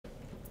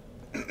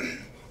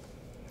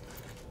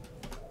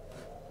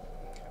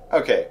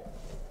Okay,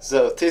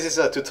 so this is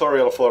a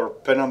tutorial for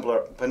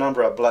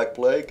Penumbra Black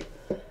Plague.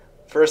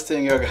 First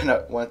thing you're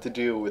gonna want to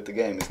do with the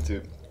game is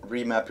to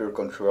remap your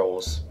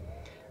controls,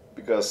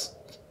 because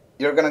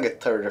you're gonna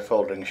get tired of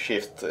holding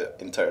shift the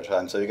entire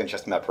time, so you can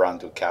just map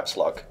around to caps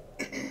lock.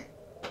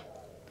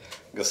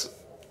 Because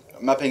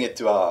mapping it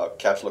to a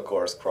caps lock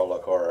or scroll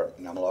lock or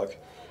num lock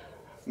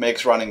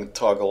makes running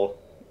toggle,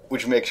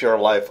 which makes your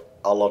life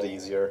a lot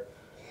easier.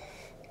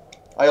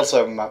 I also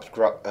have mapped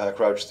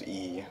crouch to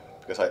E,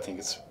 because I think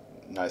it's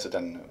nicer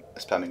than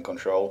spamming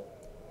control.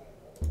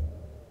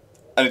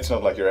 And it's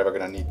not like you're ever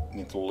gonna need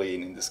to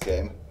lean in this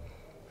game.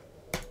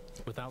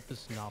 Without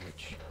this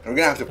knowledge, we're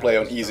gonna have to play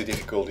on easy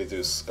difficulty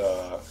to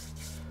skip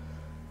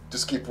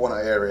one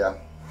area.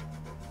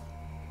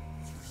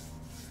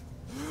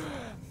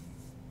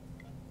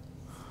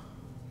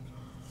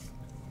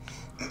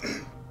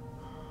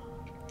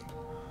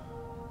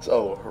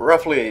 So,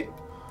 roughly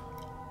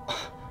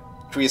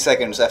 3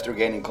 seconds after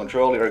gaining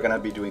control, you're gonna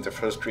be doing the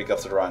first trick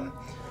of the run,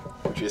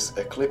 which is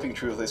clipping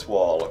through this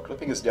wall.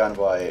 Clipping is done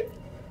by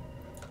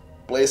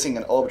placing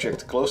an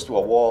object close to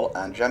a wall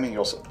and jamming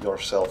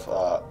yourself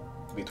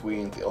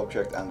between the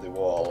object and the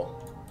wall.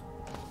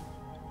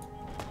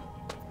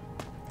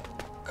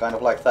 Kind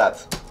of like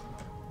that.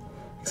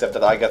 Except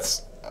that I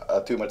got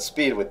too much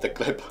speed with the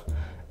clip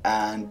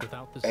and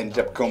ended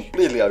up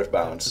completely out of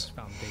bounds.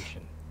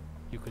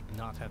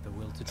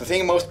 The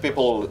thing most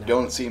people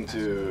don't seem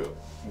to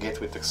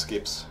get with the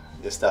skips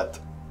is that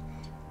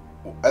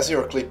as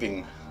you're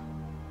clipping,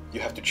 you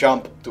have to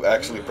jump to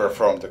actually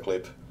perform the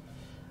clip,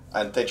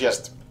 and they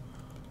just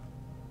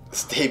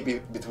stay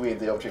between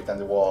the object and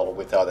the wall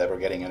without ever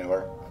getting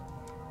anywhere.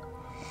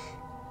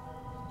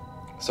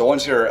 So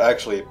once you're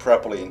actually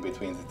properly in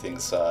between the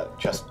things,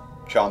 just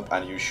jump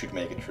and you should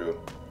make it through.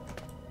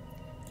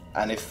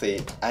 And if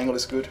the angle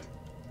is good,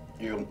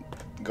 you'll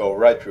go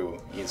right through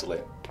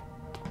easily.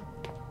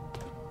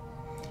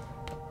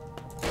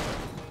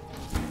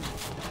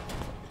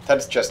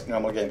 That's just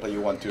normal gameplay.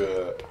 You want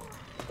to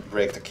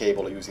break the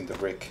cable using the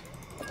brick.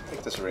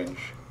 Take the syringe.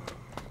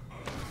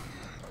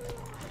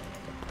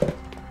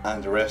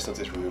 And the rest of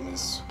this room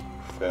is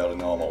fairly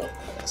normal,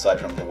 aside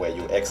from the way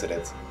you exit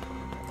it.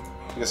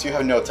 Because you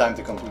have no time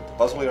to complete the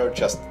puzzle here,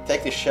 just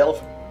take this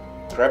shelf,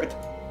 grab it,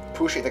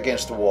 push it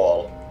against the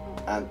wall,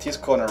 and this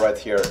corner right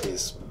here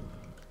is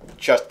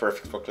just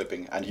perfect for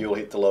clipping, and you'll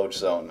hit the load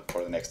zone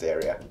for the next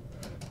area.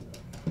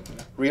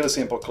 Really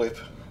simple clip.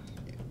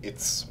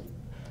 It's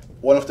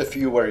one of the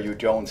few where you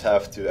don't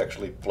have to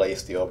actually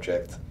place the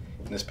object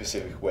in a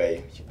specific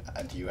way,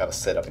 and you have a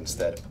setup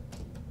instead.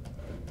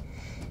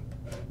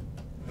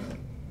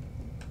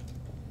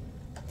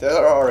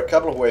 There are a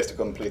couple of ways to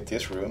complete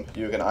this room.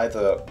 You can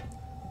either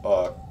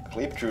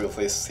clip through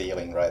this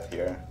ceiling right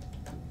here,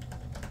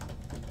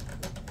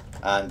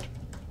 and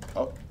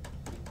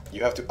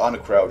you have to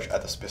uncrouch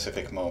at a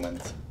specific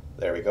moment.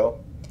 There we go.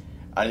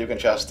 And you can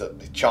just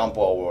jump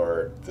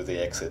over to the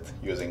exit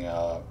using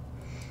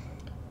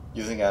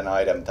an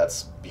item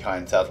that's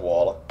behind that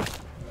wall.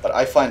 But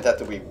I find that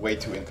to be way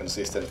too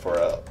inconsistent for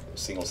a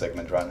single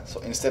segment run. So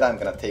instead I'm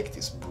gonna take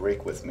this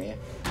brick with me,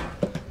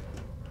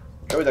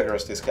 throw it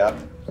across this gap.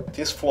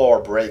 This floor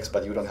breaks,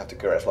 but you don't have to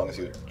care as long as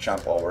you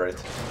jump over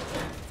it.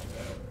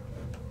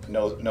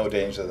 No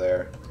danger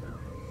there.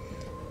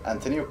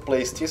 And then you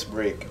place this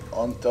brick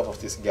on top of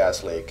this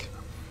gas leak.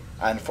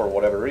 And for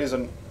whatever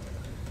reason,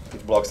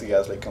 it blocks the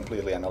gas leak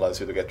completely and allows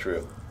you to get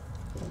through.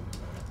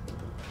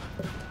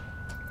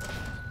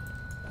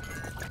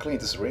 Clean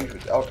the syringe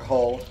with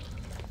alcohol,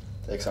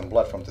 take some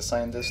blood from the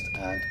scientist,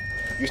 and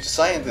use the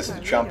scientist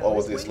to jump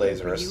over these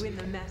lasers.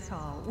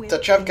 The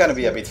jump can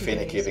be a bit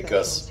finicky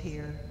because,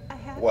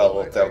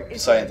 well, the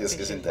scientist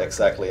isn't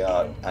exactly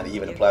an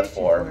even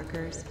platform,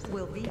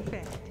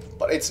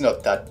 but it's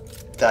not that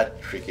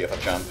tricky of a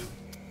jump.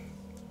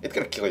 It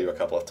can kill you a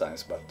couple of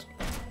times, but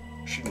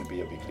shouldn't be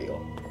a big deal.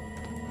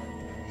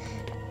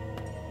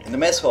 In the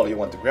mess hall you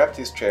want to grab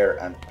this chair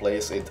and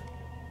place it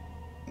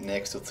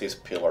next to this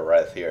pillar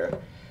right here.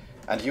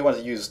 And you want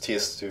to use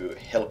this to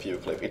help you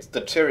clip.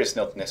 The chair is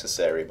not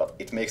necessary, but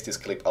it makes this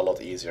clip a lot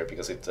easier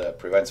because it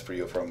prevents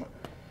you from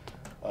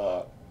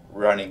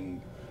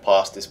running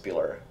past this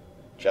pillar.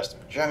 Just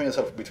jam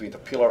yourself between the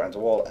pillar and the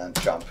wall and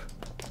jump.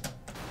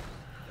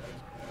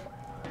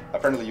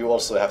 Apparently you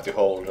also have to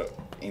hold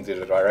into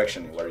the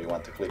direction where you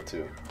want to clip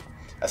to,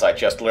 as I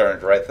just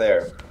learned right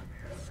there.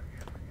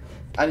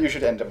 And you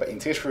should end up in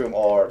this room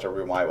or the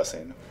room I was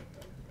in.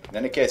 In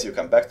any case, you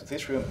come back to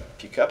this room,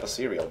 pick up a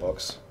cereal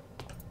box,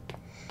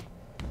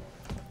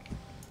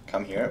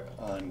 come here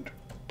and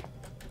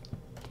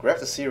grab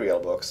the cereal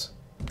box,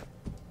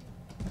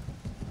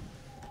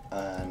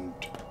 and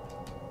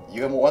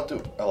you want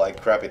to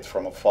grab it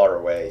from far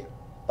away,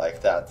 like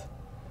that.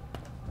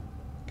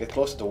 Get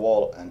close to the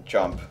wall and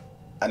jump,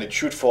 and it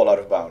should fall out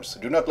of bounds.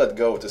 Do not let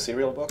go of the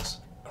cereal box,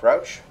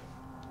 crouch,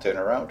 turn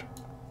around,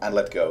 and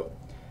let go.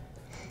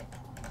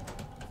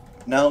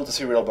 Now the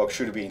cereal box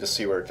should be in the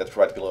sewer that's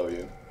right below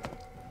you.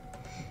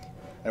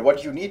 And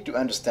what you need to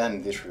understand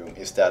in this room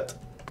is that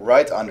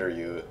right under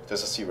you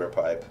there's a sewer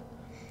pipe.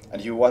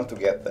 and you want to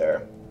get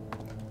there.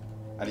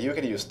 And you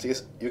can use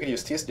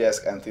this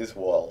desk and this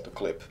wall to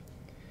clip.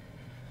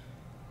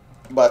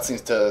 But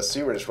since the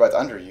sewer is right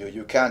under you,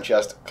 you can't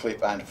just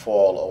clip and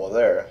fall over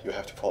there. You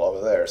have to fall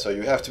over there. So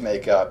you have to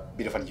make a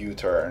bit of a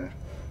U-turn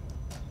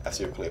as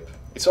you clip.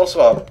 It's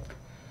also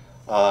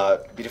a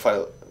bit of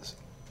a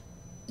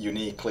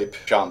unique clip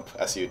jump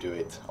as you do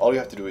it. All you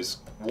have to do is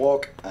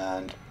walk,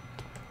 and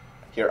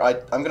here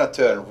I'm gonna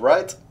turn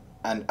right,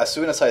 and as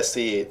soon as I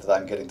see that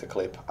I'm getting the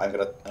clip, I'm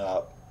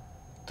gonna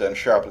turn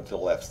sharply to the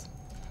left.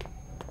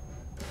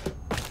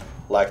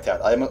 Like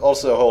that. I'm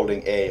also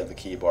holding A on the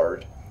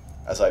keyboard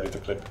as I do the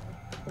clip.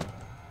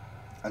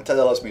 And that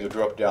allows me to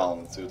drop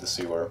down to the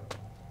sewer.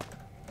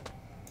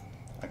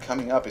 And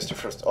coming up is the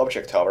first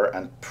object tower,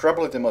 and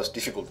probably the most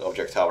difficult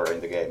object tower in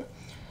the game.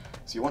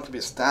 So you want to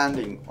be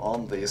standing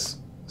on this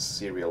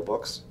cereal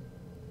box,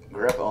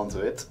 grab onto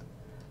it,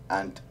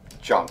 and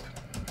jump.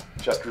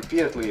 Just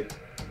repeatedly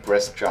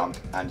press jump,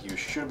 and you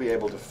should be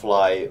able to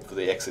fly to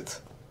the exit.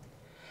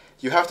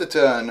 You have to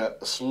turn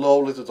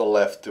slowly to the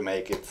left to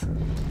make it.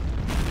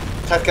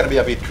 That can be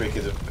a bit tricky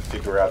to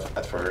figure out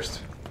at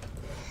first.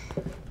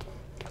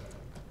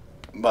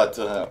 But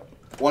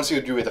once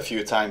you do it a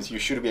few times, you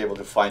should be able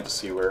to find the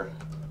sewer.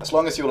 As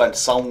long as you land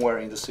somewhere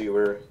in the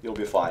sewer, you'll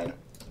be fine.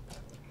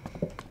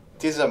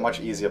 This is a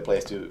much easier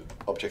place to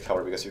object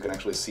tower because you can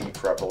actually see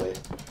properly.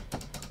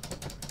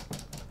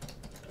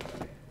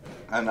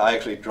 And I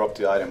actually dropped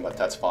the item, but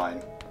that's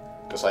fine,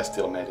 because I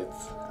still made it.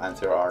 And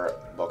there are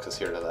boxes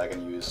here that I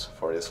can use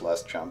for this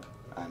last jump.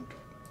 And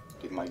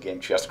did my game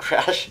just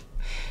crash?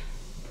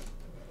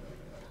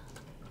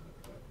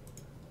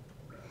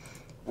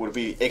 Would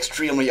be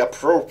extremely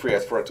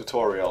appropriate for a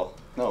tutorial.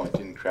 No, it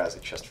didn't crash,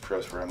 it just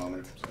froze for a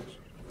moment.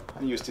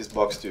 And use this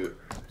box to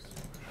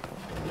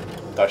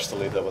touch the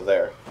lid over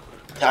there.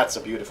 That's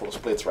a beautiful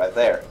split right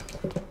there.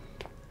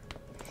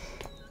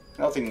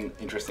 Nothing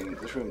interesting in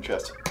this room,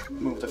 just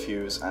move the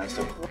fuse and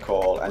stop the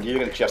call, and you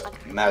can just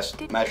mash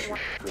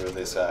through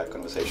this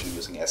conversation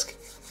using ESC.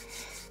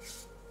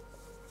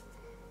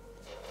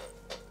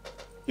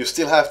 You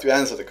still have to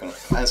answer the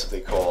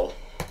call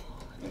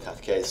in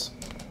that case.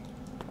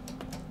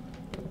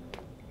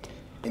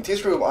 In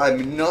this room,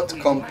 I'm not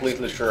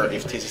completely sure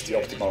if this is the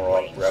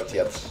optimal route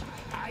yet.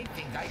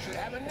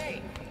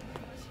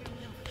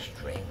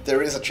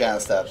 There is a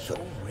chance that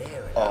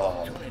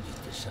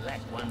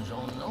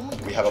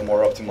we have a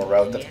more optimal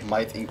route that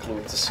might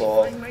include the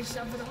saw.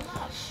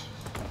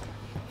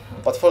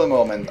 But for the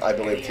moment, I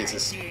believe this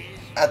is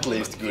at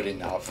least good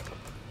enough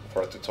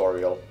for a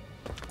tutorial.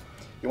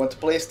 You want to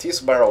place this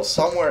barrel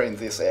somewhere in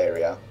this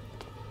area,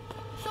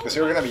 because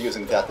you're going to be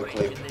using that to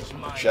clip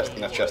just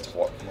in a chest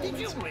walk moment.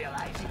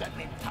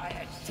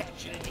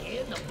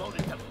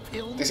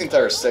 This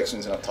entire section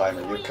is in a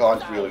timer. You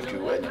can't really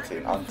do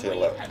anything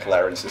until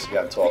Clarence is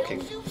done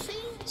talking,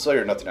 so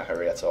you're not in a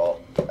hurry at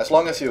all. As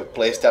long as you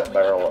place that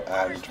barrel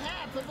and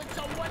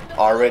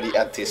are ready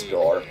at this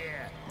door,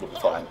 you'll be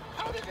fine.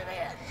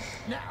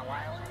 Now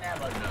I'll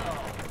never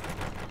know.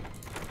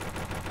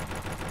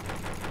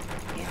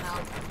 You know,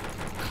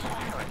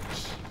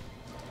 Clarence,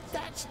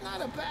 that's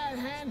not a bad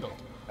handle.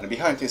 And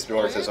behind this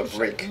door there's a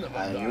brick,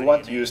 and you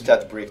want to use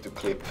that brick to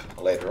clip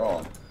later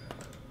on.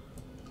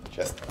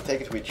 Just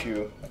take it with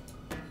you,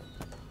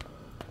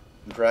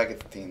 drag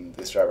it in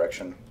this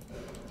direction.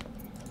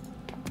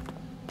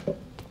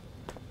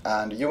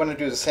 And you want to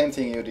do the same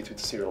thing you did with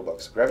the cereal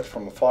box. Grab it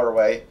from far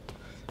away,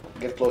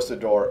 get close to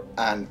the door,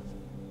 and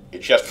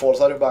it just falls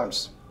out of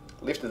bounds.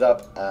 Lift it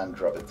up and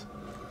drop it.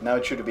 Now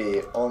it should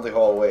be on the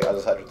hallway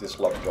other side of this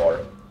locked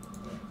door.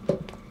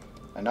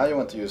 And now you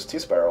want to use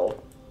this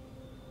barrel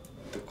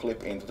to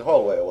clip into the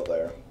hallway over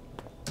there.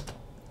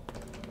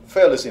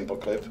 Fairly simple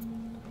clip,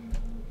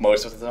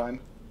 most of the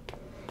time.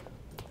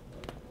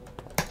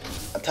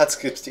 And that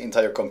skips the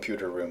entire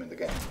computer room in the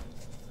game.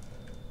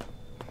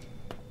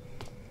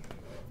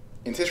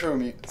 In this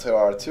room there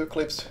are two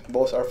clips,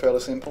 both are fairly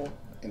simple.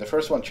 In the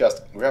first one,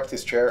 just grab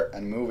this chair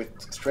and move it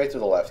straight to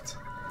the left.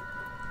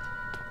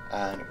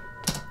 And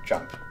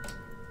jump.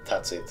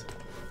 That's it.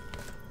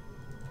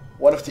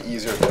 One of the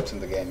easier clips in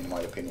the game in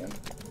my opinion.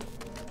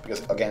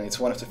 Because again, it's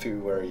one of the few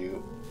where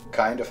you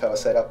kind of have a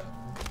setup.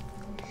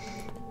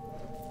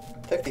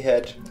 Take the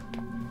head,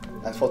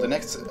 and for the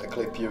next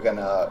clip you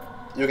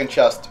can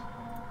just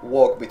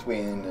walk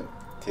between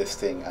this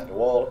thing and the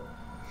wall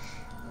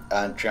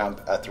and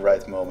jump at the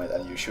right moment,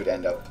 and you should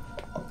end up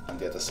on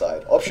the other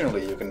side.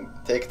 Optionally, you can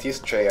take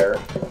this chair,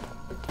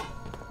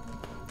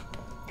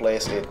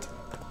 place it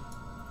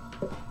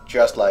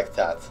just like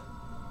that,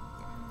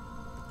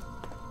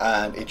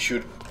 and it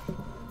should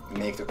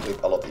make the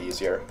clip a lot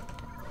easier.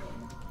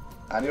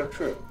 And you're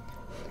through.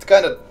 It's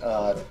kind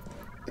of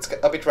it's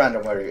a bit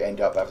random where you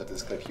end up after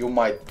this clip. You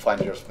might find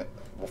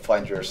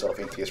yourself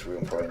in this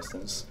room, for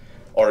instance,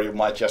 or you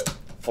might just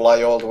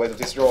fly all the way to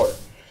this door.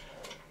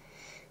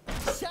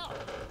 So,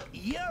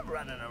 you're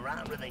running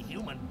around with a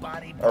human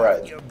body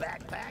Alright. in your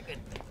backpack, and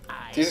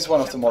This is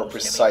one of the more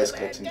precise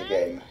clips in the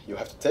game. You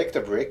have to take the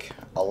brick,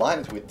 align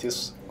it with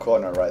this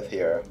corner right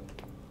here,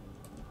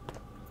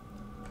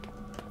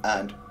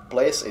 and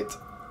place it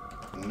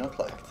not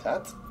like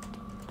that,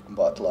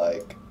 but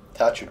like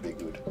that should be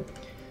good.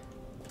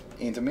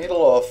 In the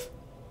middle of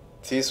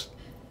this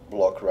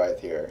block right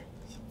here,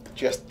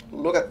 just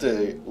look at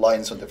the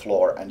lines on the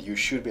floor and you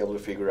should be able to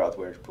figure out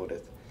where to put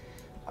it.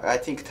 I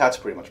think that's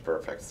pretty much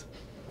perfect.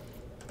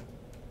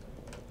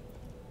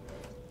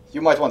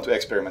 You might want to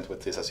experiment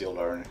with this as you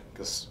learn,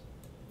 because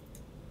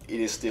it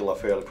is still a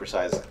fairly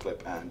precise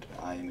clip and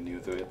I'm new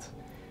to it.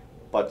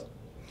 But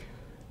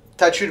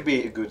that should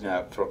be good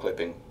now for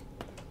clipping.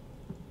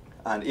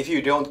 And if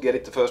you don't get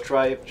it the first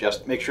try,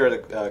 just make sure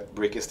the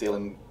brick is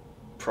still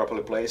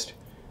properly placed,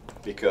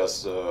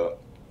 because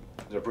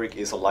the brick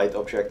is a light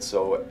object,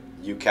 so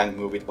you can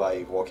move it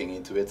by walking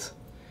into it.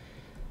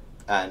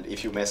 And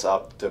if you mess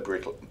up, the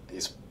brick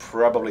is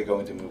probably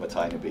going to move a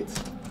tiny bit.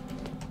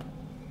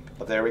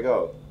 But there we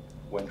go,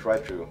 went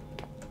right through.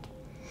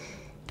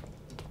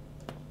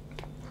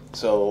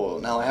 So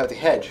now I have the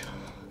head,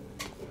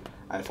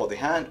 and for the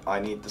hand I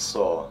need the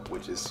saw,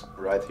 which is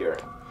right here.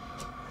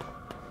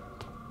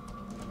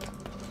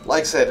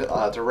 Like I said,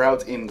 the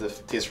route in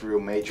this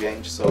room may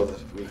change so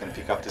that we can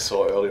pick up the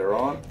saw earlier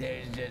on.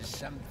 There's just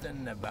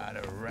something about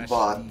a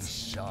rusty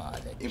saw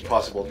that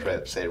impossible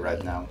to say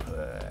right now.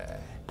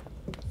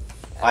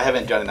 I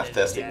haven't done enough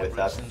testing with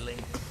that.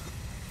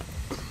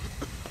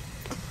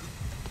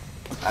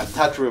 And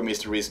that room is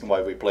the reason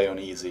why we play on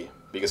easy,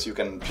 because you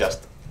can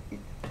just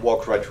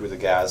walk right through the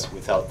gas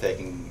without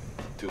taking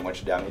too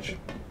much damage.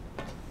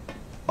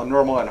 On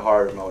normal and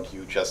hard mode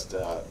you just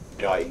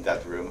die in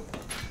that room.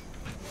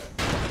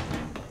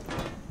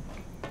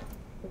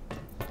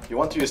 You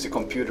want to use the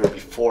computer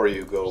before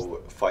you go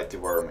fight the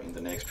worm in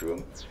the next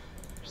room,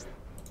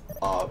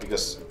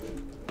 because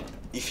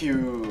if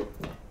you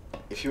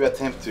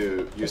attempt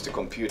to use the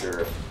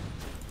computer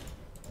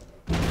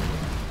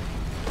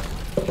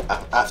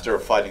after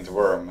fighting the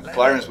worm,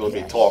 Clarence will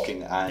be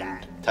talking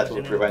and that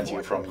will prevent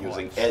you from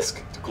using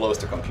ESC to close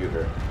the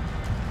computer.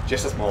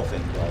 Just a small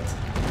thing, but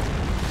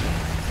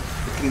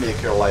it can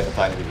make your life a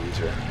tiny bit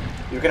easier.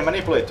 You can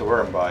manipulate the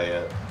worm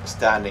by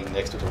standing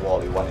next to the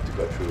wall you want it to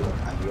go through,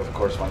 and you of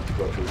course want to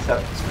go through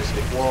that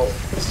specific wall,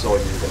 so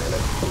you can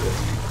electrocute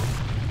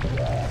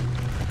it.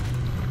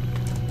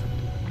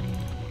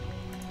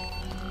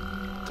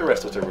 The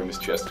rest of the room is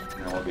just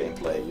normal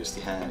gameplay. Use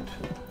the hand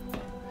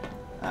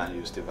and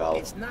use the valve.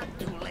 It's not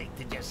too late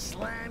to just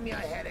slam your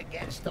head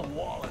against the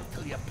wall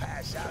until you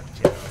pass out,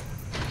 Joe.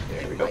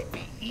 There we It go. might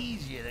be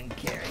easier than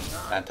carrying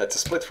on. And that's a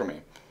split for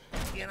me.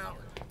 You know,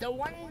 the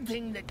one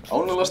thing that keeps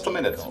Only lost a me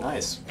minute. going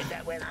Nice. is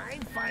that when I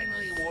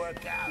finally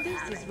work out how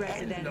This to is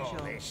handle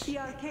residential. this, The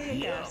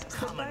archaic you're asks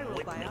that coming with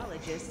me.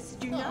 biologists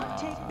do not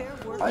take their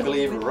work. I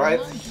believe with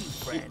right,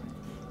 Friend.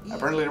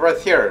 apparently right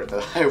here,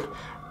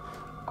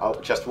 I'll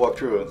just walk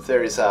through.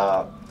 There is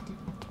a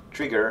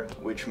trigger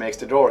which makes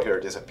the door here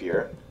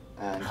disappear,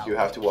 and you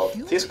have to walk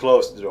this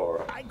close to the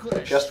door,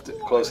 just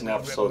close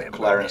enough so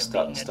Clarence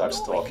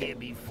starts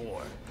talking.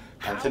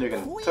 And then you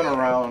can turn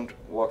around,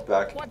 walk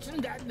back,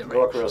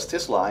 go across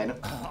this line,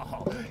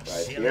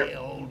 right here,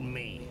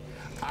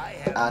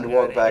 and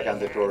walk back, and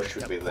the door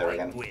should be there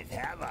again.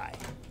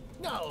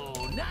 No,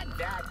 not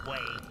that way.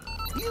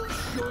 You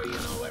sure you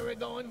know where we're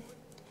going?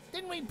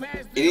 Didn't we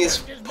pass the It is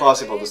door just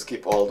possible to there?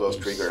 skip all those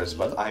triggers,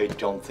 but I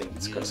don't think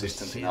it's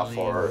consistent enough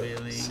for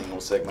a single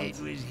segment.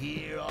 It was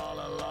here all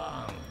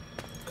along.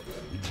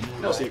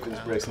 No sequence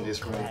breaks in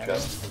this room,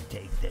 just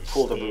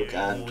pull the book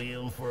and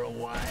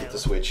hit the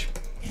switch.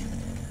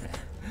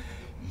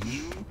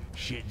 You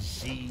should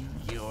see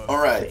your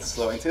Alright, face.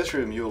 so in this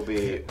room you'll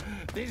be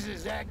This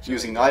is actually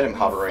using item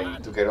hovering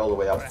to get all the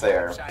way up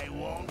there. Perhaps I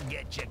won't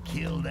get you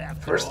killed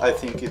after First, all. I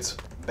think it's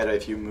better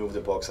if you move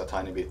the box a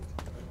tiny bit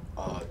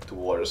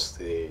towards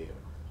the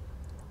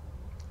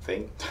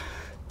thing.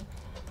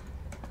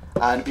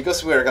 And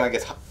because we're gonna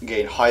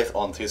gain height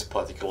on this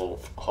particular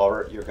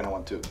hover, you're gonna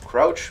want to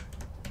crouch,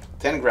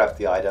 then grab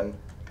the item,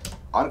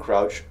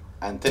 uncrouch,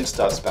 and then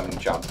start spamming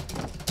jump.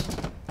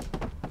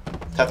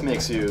 That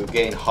makes you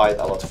gain height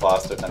a lot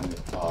faster than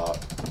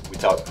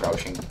without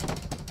crouching.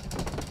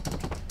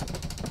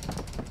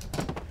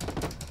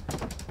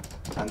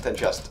 And then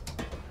just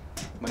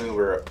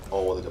maneuver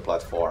over to the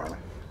platform.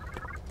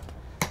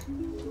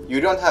 You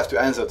don't have to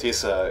answer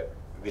this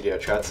video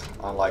chat,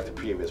 unlike the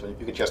previous one.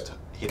 You can just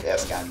hit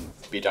S and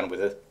be done with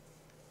it.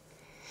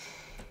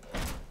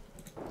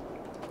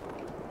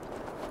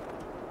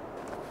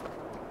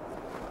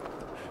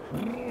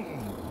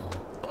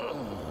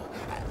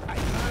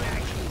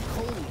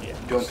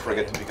 Don't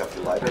forget to pick up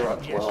the lighter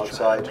while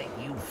outside.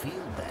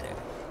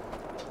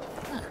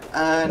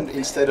 And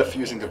instead of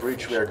using the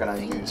bridge, we are gonna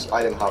use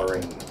item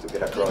hovering to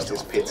get across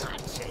this pit.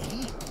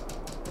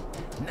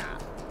 Now,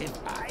 if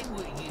I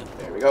were you,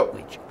 There we go.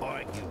 which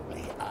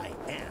arguably I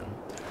am,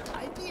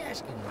 I'd be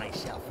asking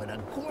myself in a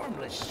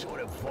gormless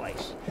sort of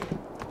voice,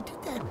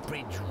 did that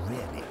bridge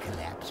really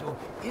collapse, or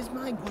is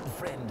my good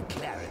friend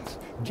Clarence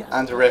just...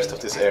 And the rest of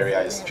this area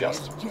is as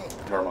just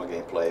Jake? normal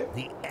gameplay.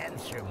 The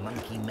answer,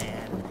 monkey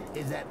man,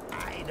 is that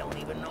I don't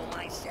even know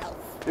myself.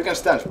 You can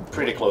stand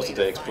pretty close to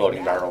the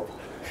exploding barrel.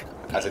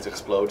 as it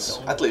explodes,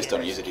 at least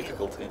on easy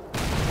difficulty.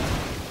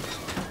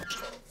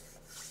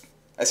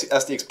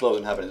 As the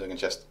explosion happens, you can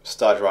just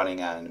start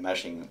running and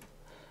mashing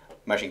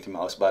the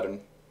mouse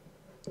button.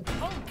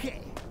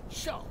 Okay,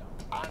 so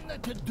on the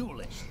to-do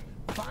list,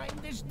 find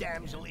this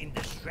damsel in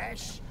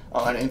distress.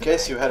 Oh, and in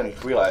case you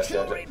hadn't realized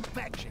yet,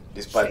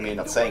 despite me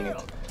not saying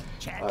it,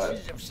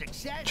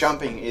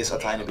 jumping is a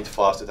tiny bit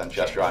faster than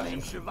just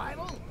running.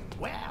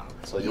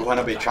 So you want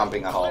to be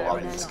jumping a whole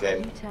lot in this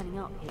game.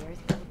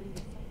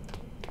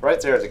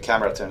 Right there, the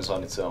camera turns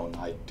on its own.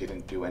 I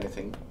didn't do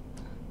anything.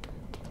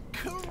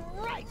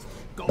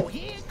 Go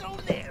here, go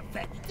there.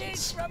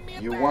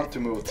 You want to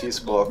move this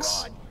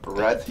box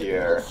right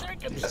here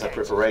as a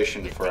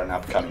preparation for an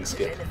upcoming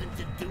skip.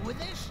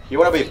 You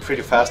want to be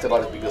pretty fast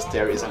about it because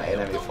there is an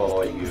enemy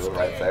following you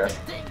right there.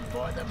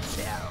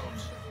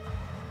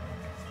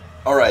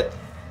 Alright,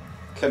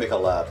 Chemical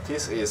Lab.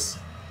 This is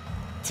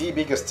the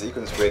biggest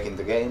sequence break in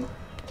the game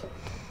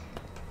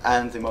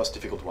and the most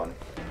difficult one.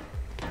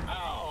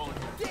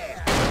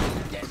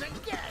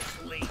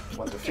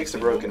 Want to fix the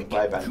broken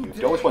pipe and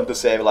you don't want to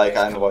save like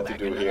I know what to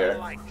do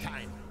here.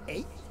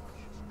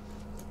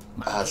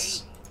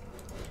 As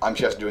I'm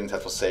just doing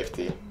that for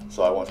safety,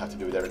 so I won't have to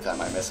do it every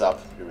time I mess up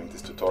during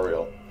this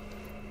tutorial.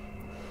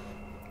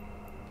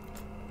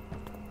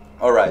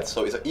 Alright,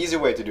 so it's an easy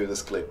way to do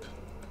this clip,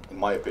 in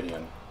my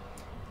opinion,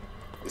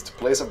 is to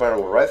place a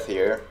barrel right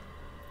here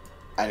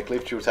and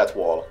clip through that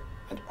wall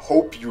and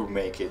hope you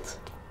make it.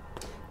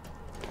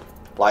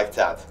 Like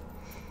that.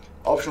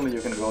 Optionally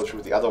you can go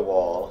through the other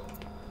wall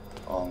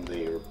on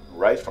the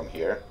right from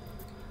here,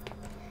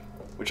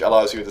 which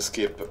allows you to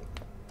skip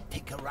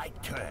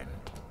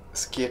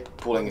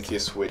pulling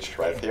this switch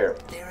right here.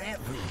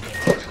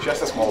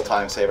 Just a small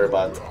time saver,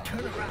 but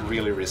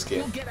really risky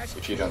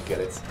if you don't get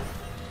it.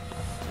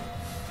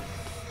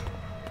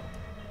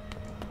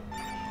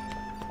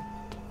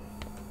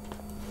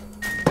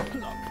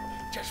 Look,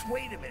 just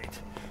wait a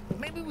minute.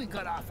 Maybe we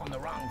got off on the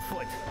wrong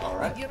foot.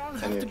 Alright. You don't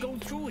have to go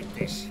through with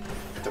this.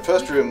 The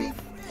first room,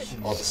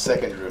 or the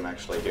second room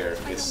actually here,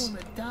 is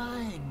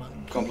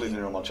completely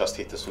normal, just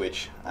hit the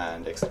switch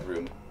and exit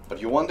room. But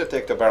you want to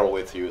take the barrel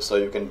with you so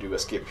you can do a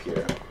skip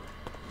here.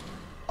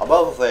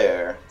 Above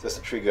there, there's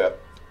a trigger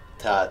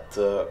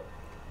that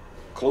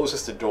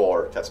closes the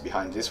door that's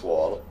behind this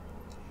wall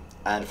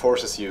and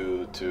forces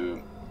you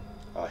to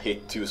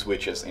hit 2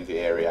 switches in the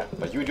area.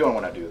 But you don't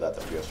want to do that,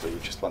 obviously. You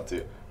just want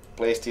to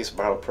place this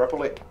barrel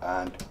properly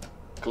and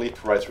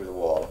clip right through the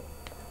wall.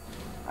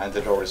 And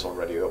the door is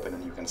already open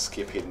and you can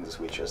skip hitting the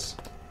switches.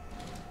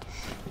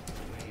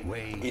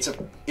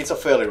 It's a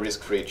fairly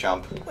risk-free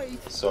jump,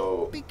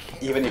 so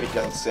even if it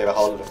doesn't save a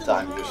whole lot of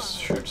time, you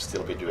should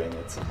still be doing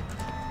it.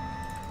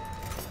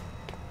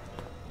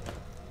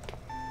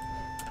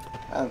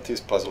 And this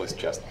puzzle is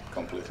just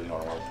completely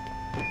normal.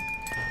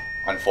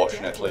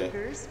 Unfortunately.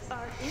 Workers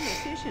are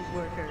inefficient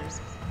workers.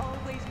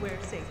 Always wear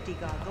safety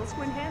goggles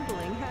when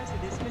handling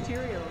hazardous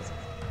materials.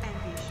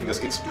 Because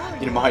it's,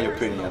 in my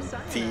opinion,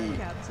 the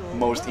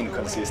most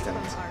inconsistent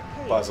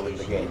puzzle in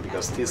the game,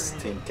 because this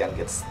thing can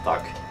get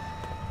stuck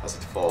as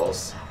it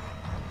falls.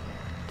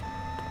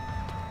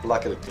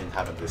 Luckily it didn't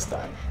happen this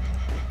time.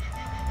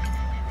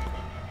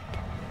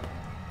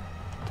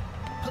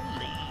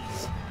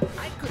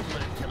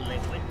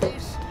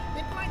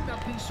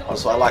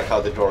 Also, I like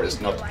how the door is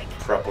not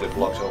properly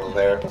blocked over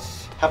there.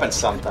 Happens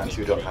sometimes,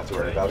 you don't have to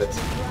worry about it.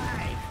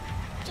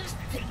 Just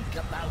think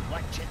about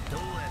what you're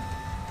doing.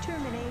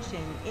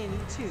 Termination in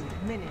 2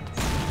 minutes.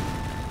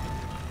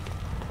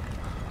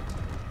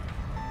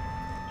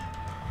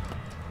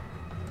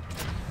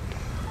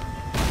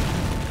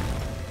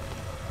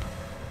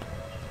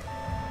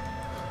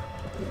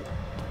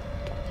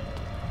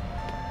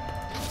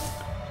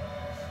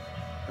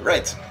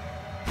 Right.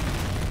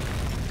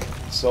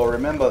 So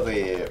remember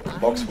the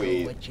box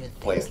we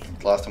placed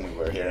last time we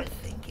were here.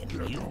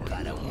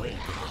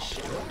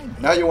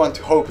 Now you want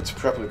to hope it's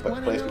properly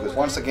placed, because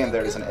once again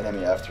there is an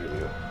enemy after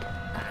you.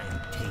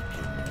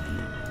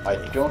 I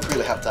don't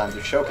really have time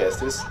to showcase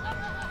this,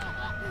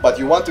 but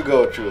you want to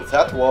go through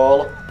that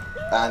wall,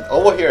 and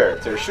over here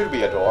there should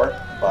be a door,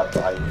 but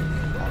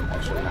I'm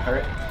actually in a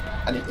hurry.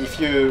 And if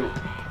you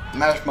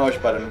mash mouse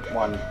button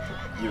 1,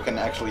 you can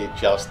actually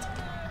just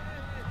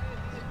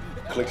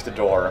click the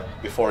door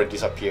before it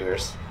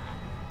disappears.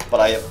 But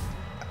I,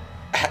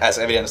 as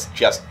evidence,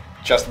 just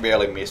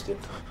barely missed it,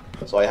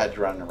 so I had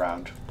to run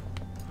around.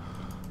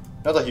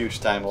 Not a huge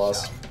time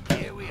loss.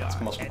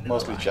 It's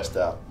mostly just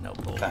a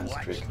fancy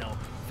trick.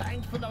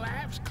 Thanks for the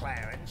laughs,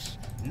 Clarence.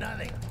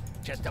 Nothing.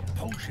 Just a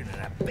potion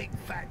and a big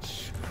fat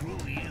screw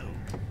you.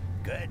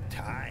 Good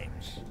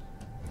times.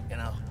 You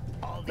know,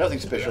 nothing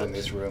special in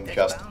this room,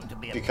 just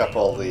pick up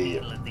all the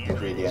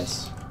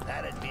ingredients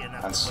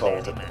and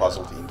solve the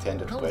puzzle the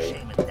intended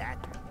way.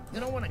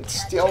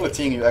 It's the only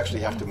thing you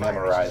actually have to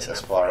memorize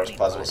as far as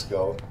puzzles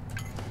go.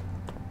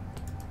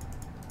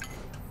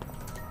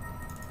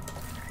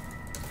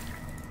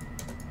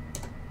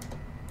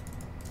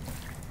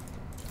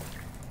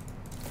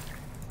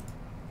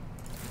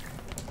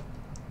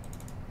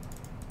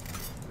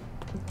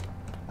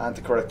 And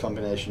the correct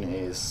combination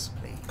is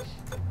Please,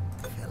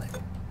 fill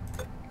it.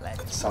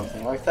 Let's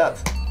something like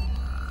that.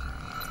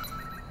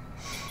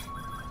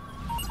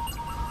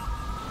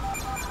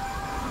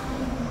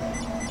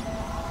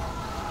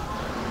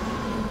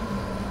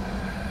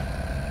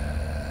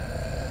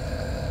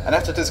 And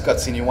after this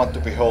cutscene you want to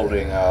be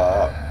holding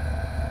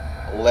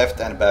left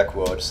and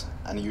backwards,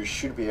 and you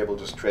should be able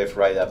to strafe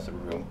right out of the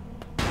room.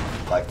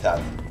 Like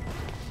that.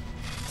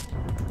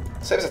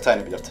 Saves a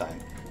tiny bit of time.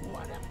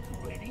 What a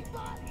pretty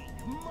body!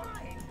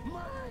 Mine,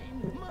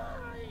 mine,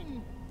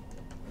 mine!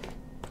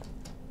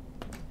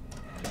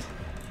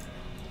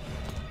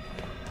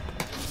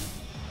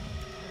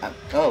 And,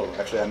 oh,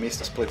 actually I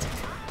missed a split.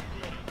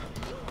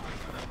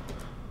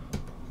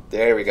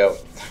 There we go.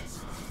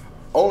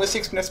 Only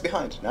 6 minutes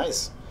behind.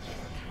 Nice.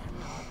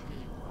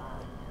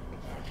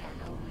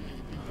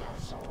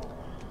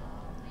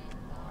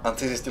 And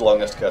this is the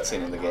longest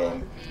cutscene in the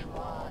game.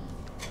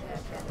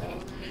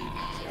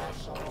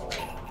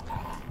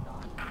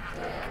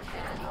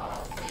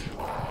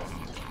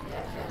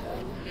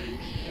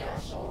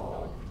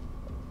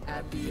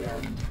 At the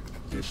end,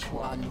 this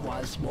one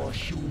was more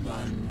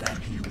human than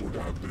he would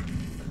have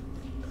believed.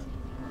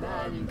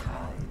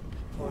 Mankind,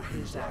 for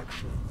his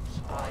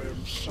actions, I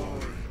am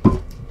sorry.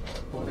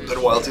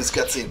 But while this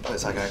cutscene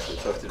plays, I can actually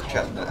talk to the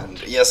chat,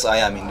 and yes, I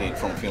am indeed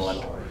from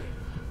Finland.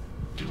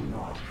 Do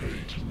not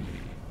hate me.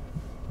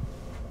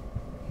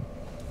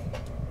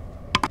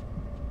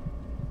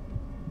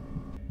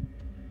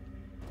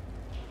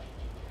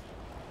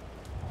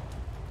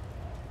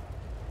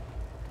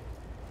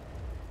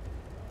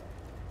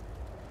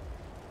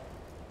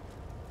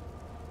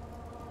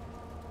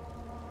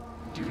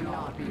 Do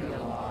not be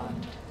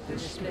alarmed.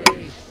 This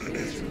space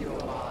is in your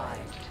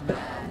mind,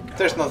 man.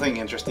 There's nothing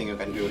interesting you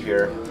can do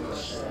here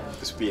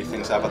to speed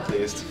things up at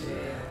least.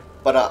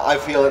 But I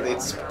feel that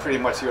it's pretty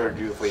much your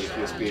duty if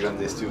you speed on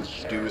this to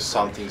do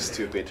something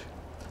stupid.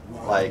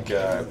 Like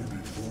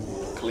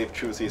clip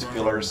through these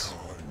pillars.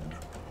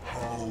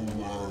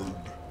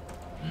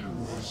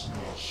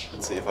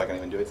 Let's see if I can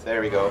even do it. There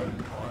we go.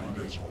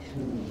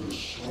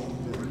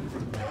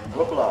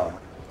 Whoopla.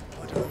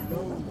 But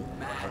alone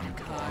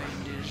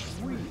mankind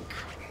is weak.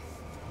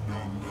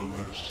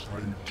 Nonetheless, I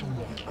do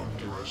not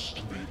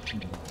underestimate you,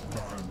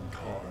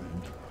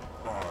 mankind.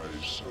 I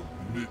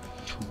submit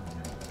to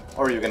you.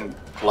 Or you can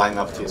climb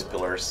up these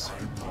pillars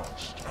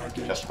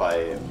just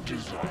by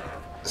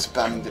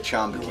spamming the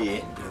jump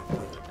key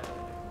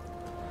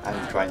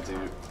and trying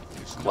to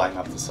climb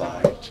up the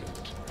side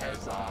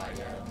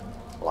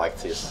like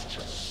this.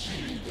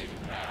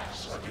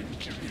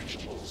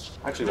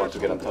 I actually want to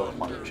get on top of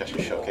one just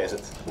to showcase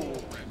it.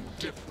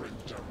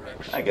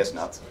 I guess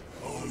not.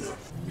 All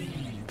of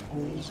me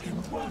pulls in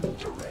one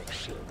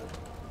direction.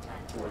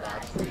 For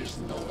that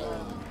reason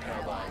alone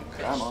have I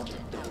Come on.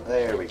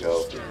 There we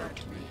go.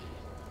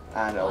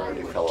 And I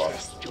already fell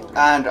off.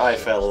 And I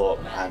fell off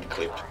and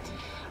clipped.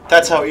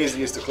 That's how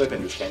easy it is to clip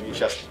in this game. You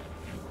just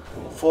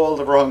fall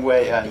the wrong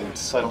way and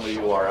suddenly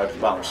you are out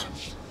of bounds.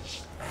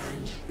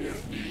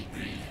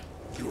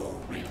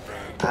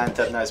 And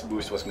that nice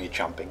boost was me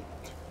jumping.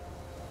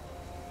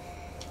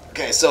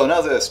 Okay, so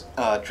now there's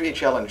 3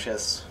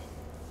 challenges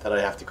that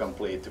I have to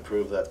complete to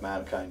prove that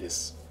mankind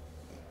is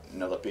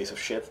not a piece of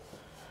shit.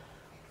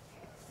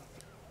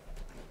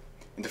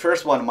 In the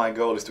first one, my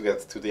goal is to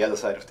get to the other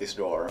side of this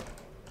door.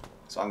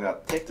 So I'm gonna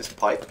take this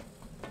pipe,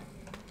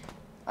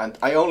 and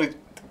I only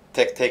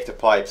take the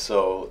pipe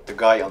so the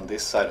guy on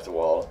this side of the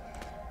wall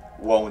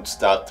won't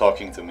start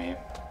talking to me.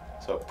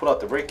 So pull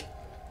out the brick,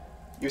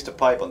 use the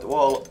pipe on the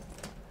wall,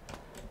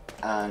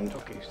 and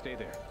Okay, stay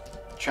there.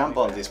 jump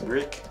on this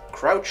brick,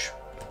 crouch,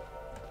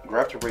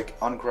 grab the brick,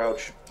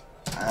 uncrouch,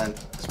 and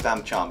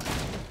spam jump.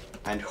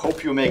 And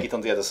hope you make it on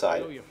the other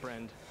side. Know your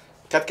friend.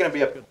 That's gonna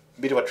be a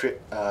bit of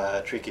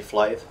a tricky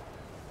flight,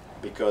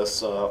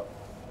 because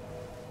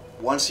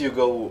once you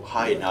go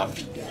high enough,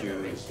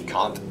 you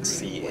can't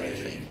see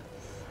anything.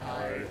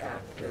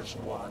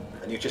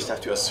 And you just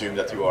have to assume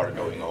that you are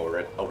going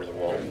over the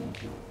wall.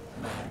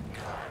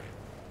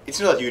 It's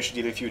not a huge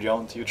deal if you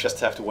don't, you just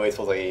have to wait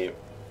for the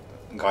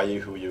guy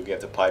who you get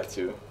the pipe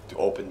to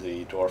open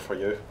the door for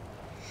you.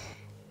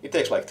 It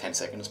takes like 10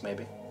 seconds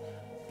maybe.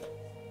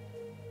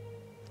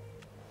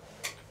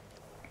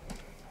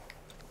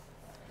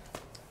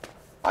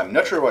 I'm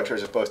not sure what you're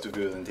supposed to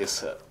do in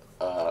this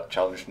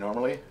challenge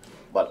normally,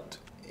 but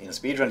in a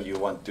speedrun you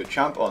want to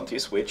jump on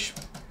this switch.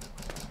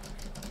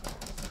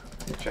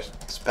 Just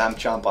spam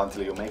jump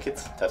until you make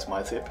it, that's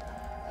my tip.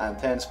 And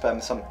then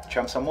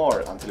jump some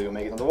more until you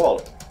make it on the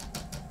wall.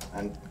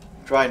 And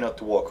try not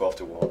to walk off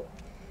the wall.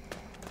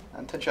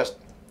 And then just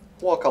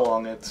walk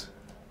along it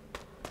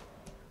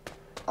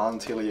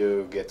until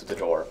you get to the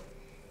door.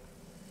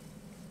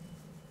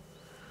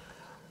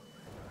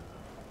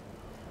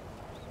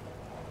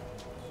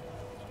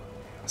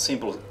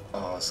 Simple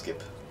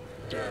skip.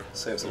 Death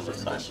Saves a is lot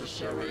of a time.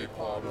 necessary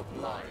part of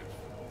life,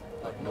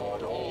 but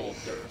not all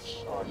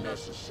deaths are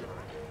necessary.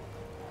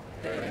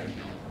 Then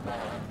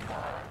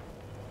mankind.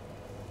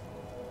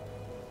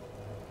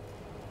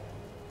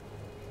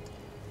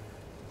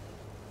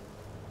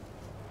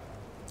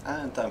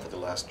 And time for the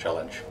last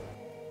challenge.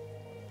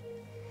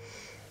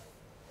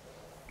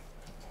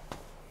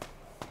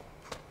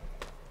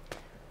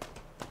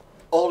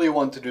 All you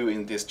want to do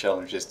in this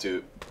challenge is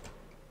to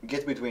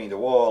get between the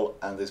wall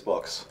and this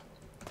box.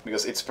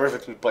 Because it's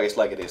perfectly placed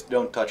like it is.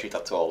 Don't touch it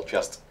at all.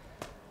 Just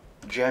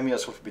jam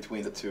yourself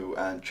between the two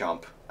and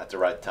jump at the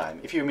right time.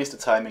 If you miss the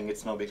timing,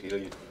 it's no big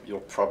deal.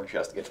 You'll probably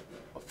just get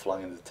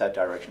flung in that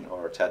direction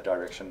or that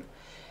direction.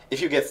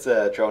 If you get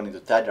thrown into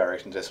that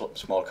direction, there's a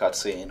small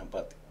cutscene,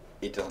 but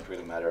it doesn't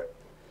really matter.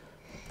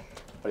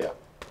 But yeah,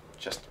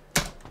 just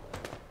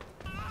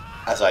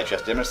as I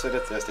just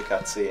demonstrated, there's the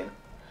cutscene.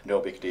 No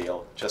big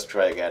deal. Just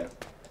try again.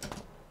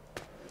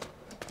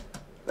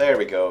 There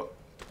we go.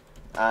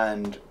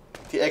 And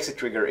the exit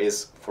trigger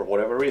is, for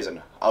whatever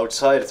reason,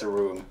 outside the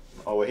room,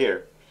 over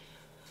here.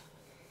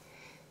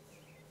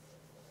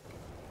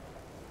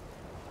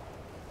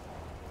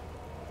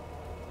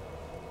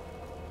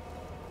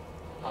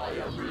 I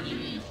am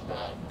relieved,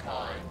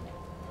 mankind.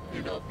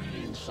 In a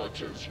being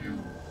such as you,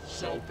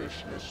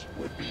 selfishness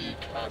would be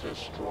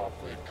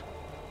catastrophic.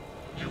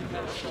 You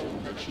have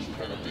shown that you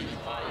can be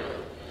higher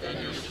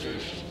than your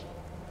station,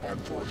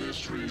 and for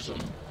this reason,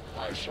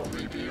 I shall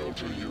reveal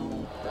to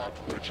you that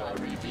which I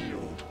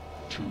revealed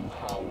to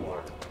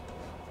Howard.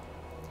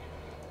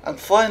 And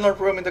final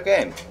room in the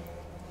game.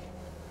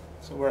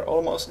 So we're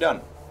almost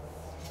done.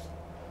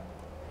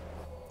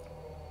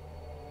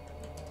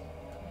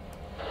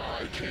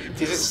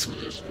 This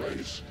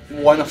is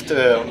one of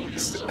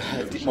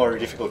the more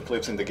difficult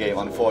clips in the game,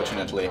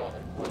 unfortunately.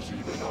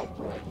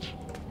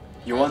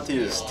 You want to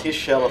use this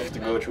shelf to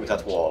go through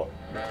that wall.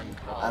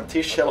 And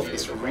this shelf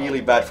is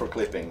really bad for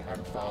clipping,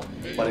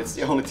 but it's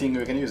the only thing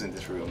we can use in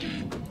this room.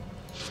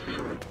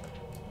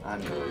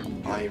 And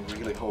I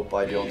really hope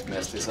I don't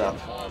mess this up.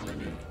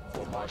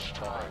 For much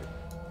time,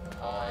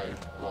 I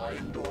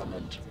lying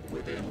dormant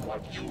within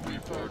what you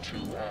refer to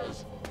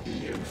as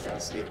the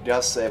infested. It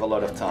does save a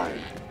lot of time.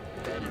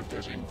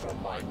 Benefiting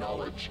from my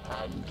knowledge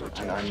and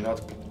protection. And I'm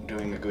not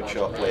doing a good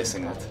job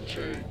placing it.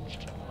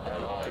 Changed,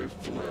 and I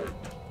fled.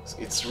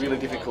 It's really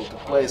difficult to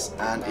place,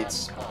 and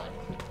it's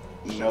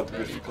not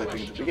good for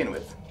clipping to begin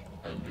with.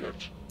 And yet,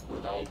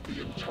 without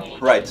the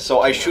intelligence. Right,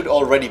 so I should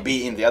already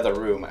be in the other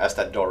room as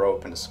that door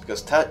opens,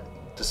 because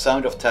the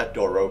sound of that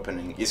door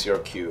opening is your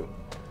cue.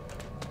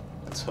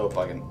 Let's hope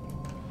I can...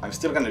 I'm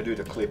still gonna do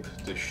the clip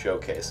to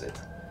showcase it.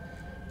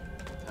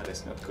 That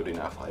is not good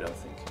enough, I don't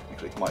think.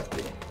 Actually, it might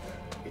be.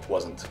 It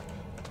wasn't.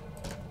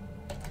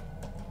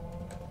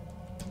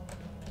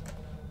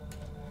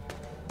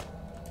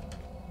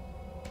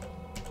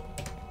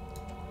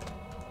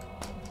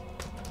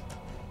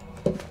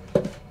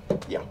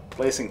 Yeah,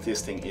 placing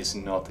this thing is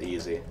not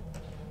easy.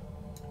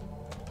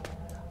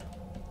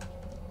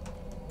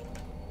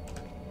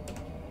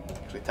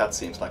 Actually, that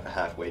seems like a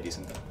halfway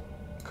decent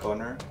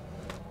corner.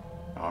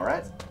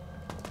 Alright.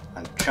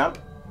 And jump.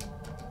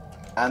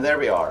 And there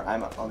we are.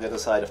 I'm on the other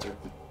side of the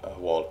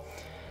wall.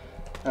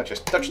 Now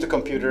just touch the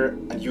computer,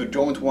 and you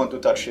don't want to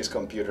touch this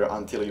computer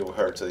until you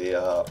heard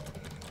the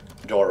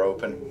door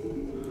open.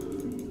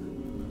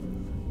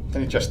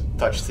 Then you just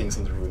touch things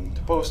in the room.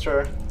 The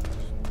poster,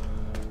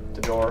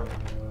 the door.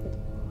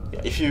 Yeah,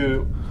 if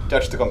you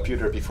touch the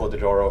computer before the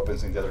door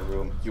opens in the other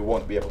room, you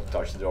won't be able to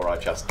touch the door I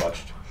just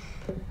touched.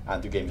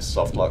 And the game is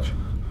soft locked.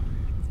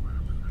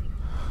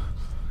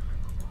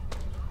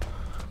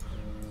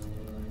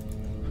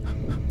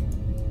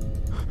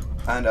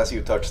 And as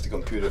you touch the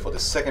computer for the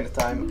second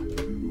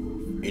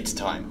time, it's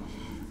time.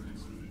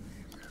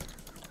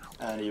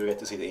 And you get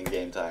to see the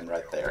in-game time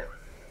right there.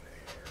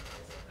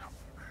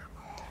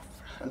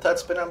 And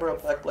that's Penumbra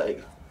Black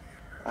Plague.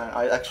 And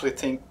I actually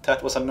think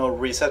that was a no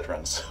reset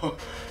run, so...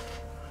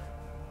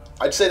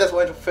 I'd say that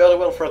went fairly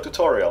well for a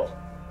tutorial.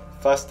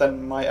 Faster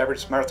than my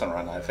average marathon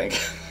run, I think.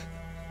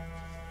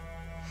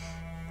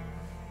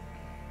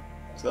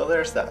 So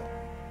there's that.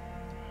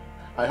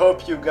 I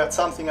hope you got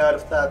something out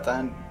of that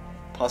and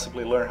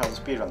possibly learn how to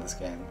speedrun this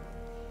game.